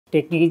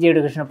Technique easy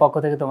এডুকেশনের পক্ষ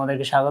থেকে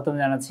তোমাদেরকে স্বাগতম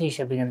জানাচ্ছি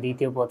হিসাব বিজ্ঞান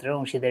দ্বিতীয় পত্রের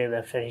অংশীদারি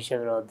ব্যবসার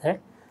হিসাবের অধ্যায়।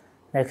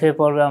 দেখো এই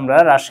পর্বে আমরা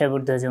রাজশাহী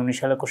বোর্ড 2019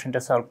 সালের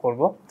কোশ্চেনটা সলভ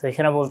করব। তো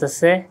এখানে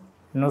বলতেছে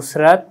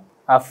নুসরাত,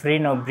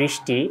 আফরিন ও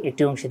বৃষ্টি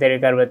একটি অংশীদারি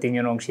কারবার,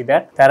 তিনজন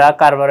অংশীদার। তারা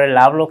কারবারের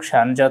লাভ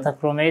লোকসান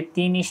যথাক্রমে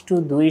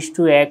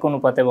 3:2:1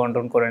 অনুপাতে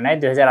বন্টন করে নেয়।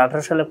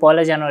 2018 সালে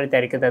 1 জানুয়ারি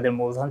তারিখে তাদের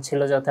মূলধন ছিল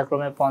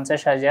যথাক্রমে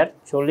 50,000,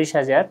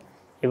 40,000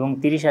 এবং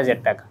 30,000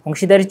 টাকা।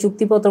 অংশীদারি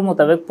চুক্তিপত্র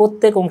মোতাবেক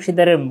প্রত্যেক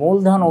অংশীদারের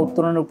মূলধন ও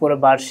উত্তোলনের উপরে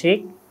বার্ষিক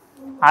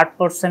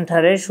 8%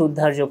 হারে সুদ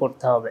ধার্য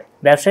করতে হবে।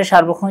 ব্যবসায়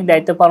সার্বক্ষণিক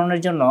দায়িত্ব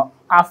পালনের জন্য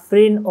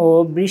আফরিন ও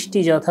বৃষ্টি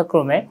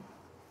যথাক্রমে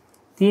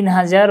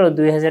 3,000 ও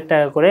 2,000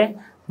 টাকা করে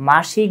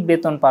মাসিক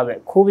বেতন পাবে।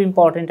 খুব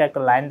ইম্পর্টেন্ট একটা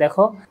লাইন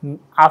দেখো,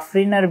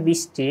 আফরিন আর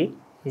বৃষ্টি,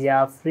 যে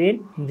আফরিন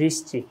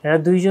বৃষ্টি এরা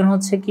দুইজন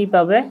হচ্ছে কি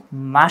পাবে,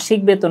 মাসিক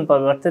বেতন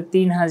পাবে, অর্থাৎ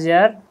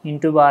 3,000 ×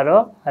 12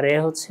 আর এ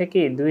হচ্ছে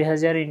কি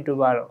 2,000 ×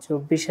 12,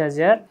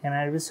 24,000, এখানে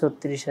আসবে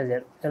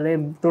 36,000। তাহলে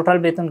টোটাল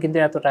বেতন কিন্তু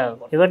এত টাকা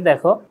করে। এবার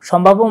দেখো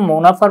সম্ভাব্য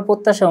মুনাফার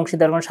প্রত্যাশা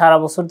অংশীদারগণ সারা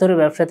বছর ধরে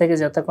ব্যবসা থেকে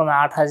যথাক্রমে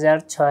 8,000,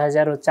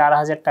 6,000 ও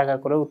 4,000 টাকা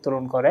করে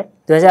উত্তোলন করে।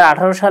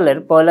 2018 সালের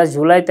 1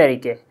 জুলাই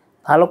তারিখে,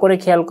 ভালো করে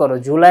খেয়াল করো,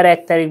 জুলাইয়ের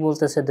 1 তারিখ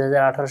বলতেছে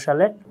 2018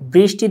 সালে,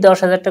 বৃষ্টি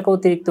 10,000 টাকা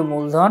অতিরিক্ত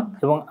মূলধন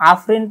এবং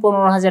আফরিন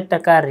 15,000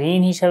 টাকা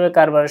ঋণ হিসাবে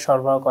কারবারে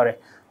সরবরাহ করে।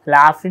 তাহলে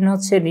আফরিন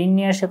হচ্ছে ঋণ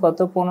নিয়ে আসে কত,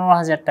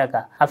 15,000 টাকা।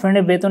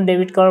 আফরিনের বেতন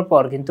ডেবিট করার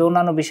পর কিন্তু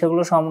অন্যান্য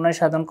বিষয়গুলো সমন্বয়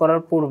সাধন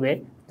করার পূর্বে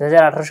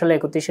 2018 সালে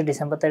 31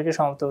 ডিসেম্বর তারিখে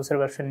সমাপ্ত বছরের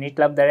ব্যবসার নিট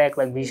লাভ দাঁড়ায়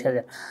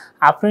 1,20,000।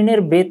 আফরিনের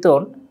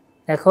বেতন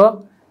দেখো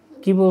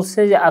কি বলছে,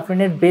 যে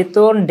আফরিনের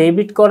বেতন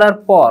ডেবিট করার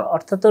পর,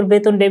 অর্থাৎ তোর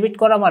বেতন ডেবিট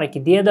করা মানে কি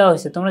দিয়ে দেওয়া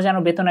হয়েছে। তোমরা জানো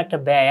বেতন একটা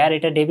ব্যয়, আর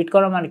এটা ডেবিট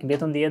করা মানে কি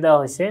বেতন দিয়ে দেওয়া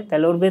হয়েছে।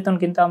 তাহলে ওর বেতন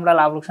কিন্তু আমরা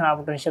লাভ লোকসান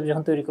আবন্টন হিসাব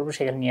যখন তৈরি করবো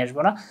সেখানে নিয়ে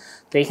আসবো না।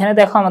 তো এখানে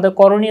দেখো আমাদের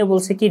করণীয়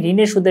বলছে কি,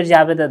 ঋণের সুদের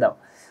জাবেদা দাও।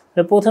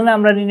 প্রথমে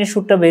আমরা ঋণের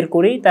সুদটা বের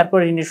করি, তারপর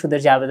ঋণের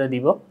সুদের জাবেদা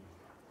দিব।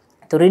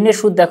 তো ঋণের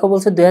সুদ দেখো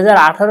বলছে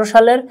 2018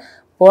 সালের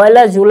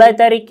 1 জুলাই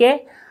তারিখে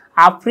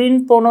আফরিন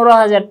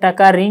 15,000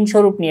 টাকা ঋণ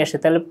স্বরূপ নিয়ে আসে।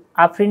 তাহলে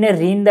আফরিনের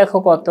ঋণ দেখো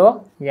কত,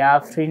 যে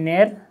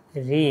আফরিনের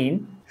ঋণ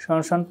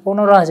সমান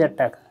 15,000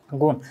 টাকা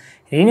গুণ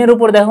ঋণের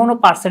উপর দেখো কোনো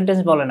পার্সেন্টেজ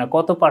বলে না,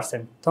 কত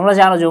পার্সেন্ট। তোমরা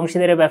জানো যে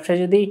অংশীদারের ব্যবসায়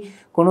যদি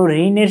কোনো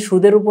ঋণের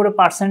সুদের উপরে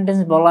পার্সেন্টেজ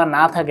বলা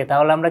না থাকে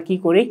তাহলে আমরা কি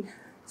করি,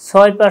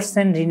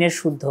 6% ঋণের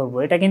সুদ ধরবো।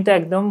 এটা কিন্তু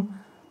একদম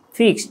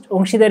ফিক্সড।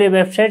 অংশীদারের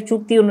ব্যবসায়ের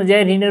চুক্তি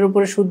অনুযায়ী ঋণের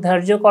উপরে সুদ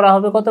ধার্য করা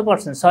হবে কত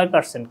পার্সেন্ট,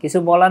 6%। কিছু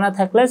বলা না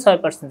থাকলে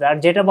 6%, আর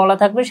যেটা বলা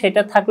থাকবে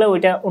সেটা থাকলে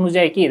ওইটা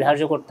অনুযায়ী কি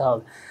ধার্য করতে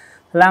হবে।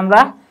 তাহলে আমরা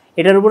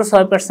এটার উপর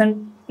 6%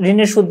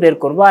 ঋণের সুদ বের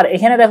করবো। আর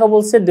এখানে দেখো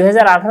বলছে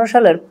 2018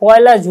 সালের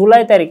 1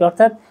 জুলাই তারিখ,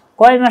 অর্থাৎ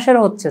কয় মাসের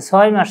হচ্ছে,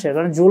 6 মাসের,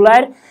 কারণ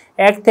জুলাইয়ের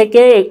 1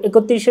 থেকে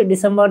 31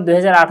 ডিসেম্বর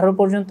 2018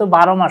 পর্যন্ত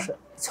 12 মাস,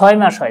 6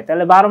 মাস হয়।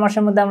 তাহলে 12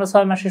 মাসের মধ্যে আমরা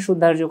 6 মাসের সুদ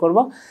ধার্য করব।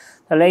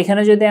 তাহলে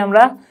এখানে যদি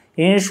আমরা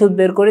ঋণের সুদ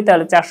বের করি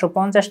তাহলে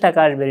 450 টাকা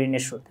আসবে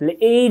ঋণের সুদ। তাহলে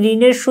এই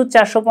ঋণের সুদ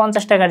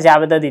 450 টাকার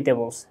জাবেদা দিতে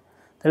বলছে।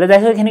 তাহলে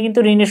দেখো এখানে কিন্তু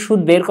ঋণের সুদ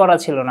বের করা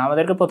ছিল না,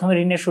 আমাদেরকে প্রথমে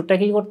ঋণের সুদটা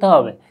কি করতে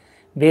হবে,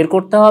 বের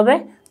করতে হবে,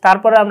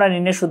 তারপরে আমরা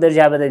ঋণের সুদের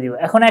জাবেদা দিব।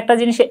 এখন একটা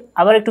জিনিস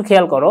আবার একটু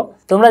খেয়াল করো,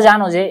 তোমরা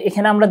জানো যে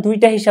এখানে আমরা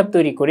দুইটা হিসাব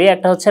তৈরি করি,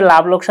 একটা হচ্ছে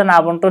লাভ লোকসান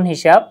আবন্টন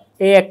হিসাব,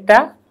 এই একটা,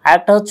 আর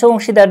একটা হচ্ছে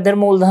অংশীদারদের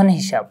মূলধন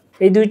হিসাব,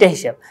 এই দুইটা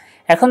হিসাব।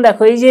 এখন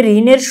দেখো এই যে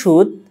ঋণের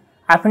সুদ,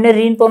 আপনার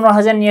ঋণ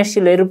 15,000 নিয়ে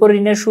আসছিল, এর উপর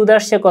ঋণের সুদ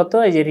আসছে কত,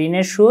 এই যে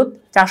ঋণের সুদ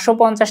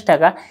 450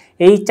 টাকা।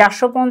 এই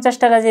 450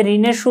 টাকা যে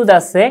ঋণের সুদ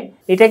আছে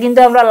এটা কিন্তু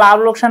আমরা লাভ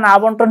লোকসান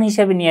আবন্টন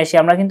হিসাবে নিয়ে আসি,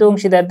 আমরা কিন্তু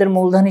অংশীদারদের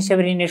মূলধন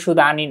হিসাবে ঋণের সুদ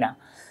আনি না।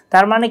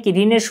 তার মানে কি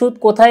ঋণের সুদ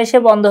কোথায় এসে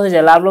বন্ধ হয়ে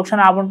যায়, লাভ লোকসান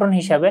আবন্টন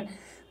হিসাবে।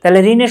 তাহলে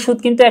ঋণের সুদ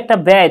কিন্তু একটা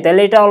ব্যয়,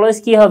 তাহলে এটা অলওয়েজ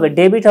কি হবে,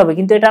 ডেবিট হবে।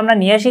 কিন্তু এটা আমরা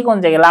নিয়ে আসি কোন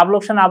জায়গায়, লাভ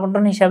লোকসান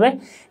আবন্টন হিসাবে।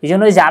 এই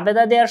জন্য ওই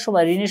জাবেদা দেওয়ার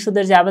সময়, ঋণের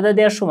সুদের জাবেদা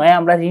দেওয়ার সময়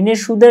আমরা ঋণের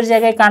সুদের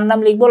জায়গায় কার নাম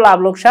লিখবো, লাভ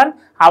লোকসান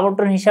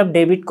আবন্টন হিসাব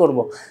ডেবিট করব।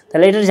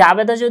 তাহলে এটার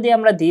জাবেদা যদি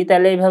আমরা দিই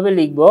তাহলে এইভাবে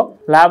লিখবো,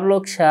 লাভ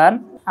লোকসান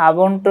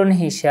আবন্টন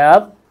হিসাব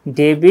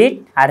ডেবিট।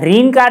 আর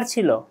ঋণ কার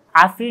ছিল,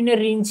 আফরিনের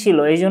ঋণ ছিল,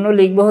 এই জন্য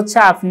লিখবো হচ্ছে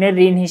আফরিনের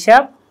ঋণ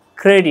হিসাব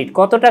ক্রেডিট।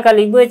 কত টাকা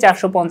লিখবো, এই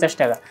 450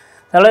 টাকা।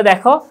 তাহলে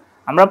দেখো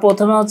আমরা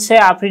প্রথমে হচ্ছে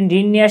আফরিন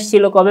ঋণ নিয়ে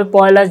আসছিল কবে,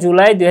 1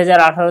 জুলাই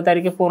 2018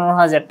 তারিখে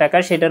 15,000 টাকা,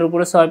 সেটার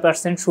উপরে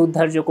 6% সুদ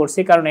ধার্য করছি,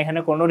 কারণ এখানে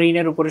কোনো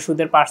ঋণের উপরে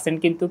সুদের পার্সেন্ট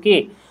কিন্তু কি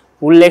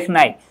উল্লেখ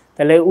নাই।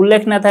 তাহলে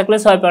উল্লেখ না থাকলে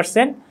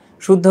 6%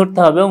 সুদ ধরতে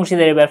হবে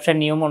অংশীদারি ব্যবসার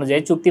নিয়ম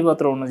অনুযায়ী,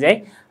 চুক্তিপত্র অনুযায়ী।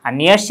 আর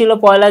নিয়ে আসছিল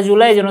 1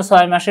 জুলাই, এই জন্য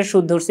 6 মাসের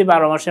সুদ ধরছি,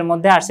 12 মাসের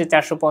মধ্যে আসছে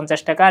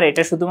 450 টাকা। আর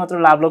এটা শুধুমাত্র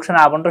লাভ লোকসান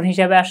আবন্টন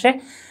হিসাবে আসে,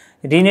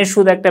 ঋণের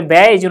সুদ একটা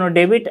ব্যয়, এই জন্য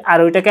ডেবিট। আর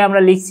ওইটাকে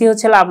আমরা লিখছি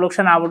হচ্ছে লাভ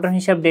লোকসান আবন্টন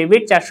হিসাব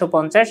ডেবিট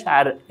 450।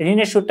 আর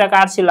ঋণের সুদটা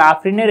কার ছিল,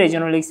 আফরিনের, এই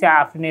জন্য লিখছি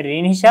আফরিনের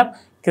ঋণ হিসাব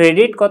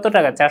ক্রেডিট, কত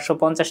টাকা,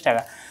 450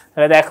 টাকা।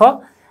 তাহলে দেখো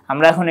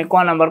আমরা এখন এই ক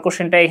নাম্বার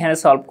কোশ্চেনটা এখানে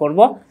সলভ করব।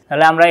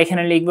 তাহলে আমরা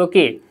এখানে লিখবো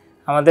কি,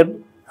 আমাদের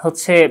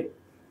হচ্ছে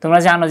তোমরা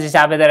জানো যে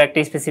জাবেদার একটা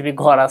স্পেসিফিক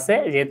ঘর আছে,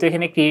 যেহেতু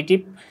এখানে ক্রিয়েটিভ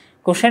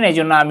কোশ্চেন এই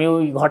জন্য আমি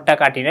ওই ঘরটা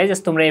কাটি নাই,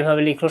 জাস্ট তোমরা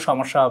এইভাবে লিখলেও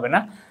সমস্যা হবে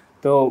না।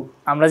 তো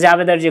আমরা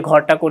জাবেদার যে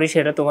ঘরটা করি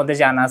সেটা তোমাদের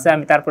জানা আছে,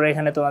 আমি তারপরে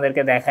এখানে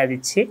তোমাদেরকে দেখা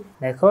দিচ্ছি।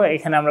 দেখো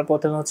এখানে আমরা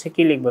প্রথমে হচ্ছে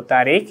কি লিখবো,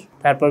 তারিখ,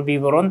 তারপর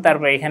বিবরণ,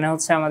 তারপর এখানে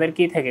হচ্ছে আমাদের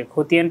কি থাকে,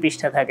 খতিয়ান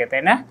পৃষ্ঠা থাকে,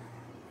 তাই না,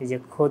 এই যে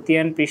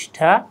খতিয়ান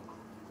পৃষ্ঠা,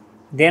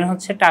 দেন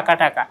হচ্ছে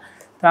টাকা।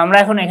 তো আমরা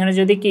এখন এখানে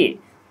যদি কি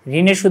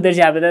ঋণের সুদের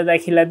জাবেদা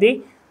দাখিলা দিই,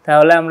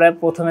 তাহলে আমরা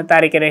প্রথমে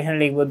তারিখের এখানে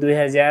লিখব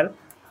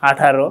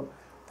 2018।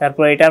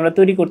 তারপর এটা আমরা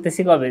তৈরি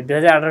করতেছি কবে,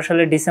 2018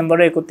 সালের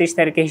ডিসেম্বরের 31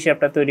 তারিখে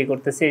হিসাবটা তৈরি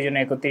করতেছি, এই জন্য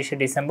 31শে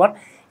ডিসেম্বর।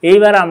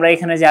 এইবার আমরা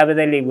এখানে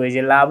জাবেদায় লিখবো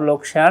যে লাভ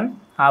লোকসান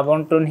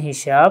আবন্টন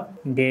হিসাব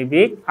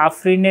ডেবিট,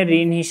 আফরিনের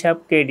ঋণ হিসাব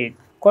ক্রেডিট।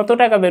 কত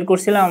টাকা বের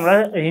করছিলাম আমরা,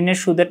 ঋণের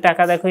সুদের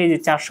টাকা দেখো এই যে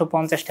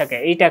 450 টাকা,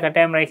 এই টাকাটা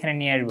আমরা এখানে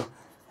নিয়ে আসবো,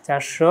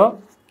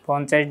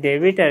 450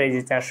 ডেবিট আর এই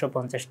যে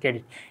 450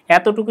 ক্রেডিট।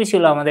 এতটুকুই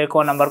ছিল আমাদের ক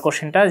নাম্বার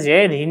কোশ্চেনটা, যে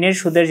ঋণের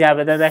সুদের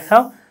জাবেদা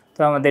দেখাও। তো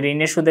আমাদের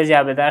ঋণের সুদের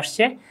জাবেদা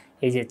আসছে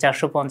এই যে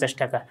 450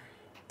 টাকা।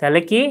 তাহলে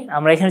কি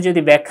আমরা এখানে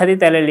যদি ব্যাখ্যা দিই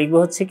তাহলে লিখবো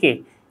হচ্ছে কি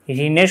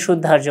ঋণের সুদ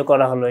ধার্য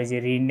করা হলো, এই যে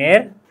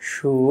ঋণের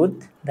সুদ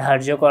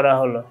ধার্য করা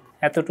হলো।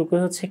 এতটুকুই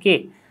হচ্ছে কি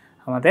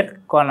আমাদের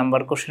ক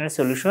নাম্বার কোশ্চেনের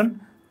সলিউশন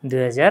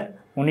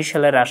 2019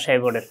 সালের রাজশাহী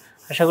বোর্ডের।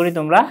 আশা করি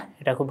তোমরা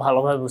এটা খুব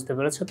ভালোভাবে বুঝতে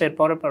পেরেছো। তো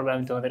এরপরের পর্বে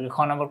আমি তোমাদেরকে খ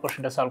নাম্বার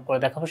কোশ্চেনটা সলভ করে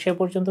দেখাবো। সে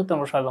পর্যন্ত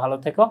তোমরা সবাই ভালো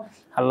থেকো।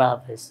 আল্লাহ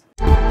হাফেজ।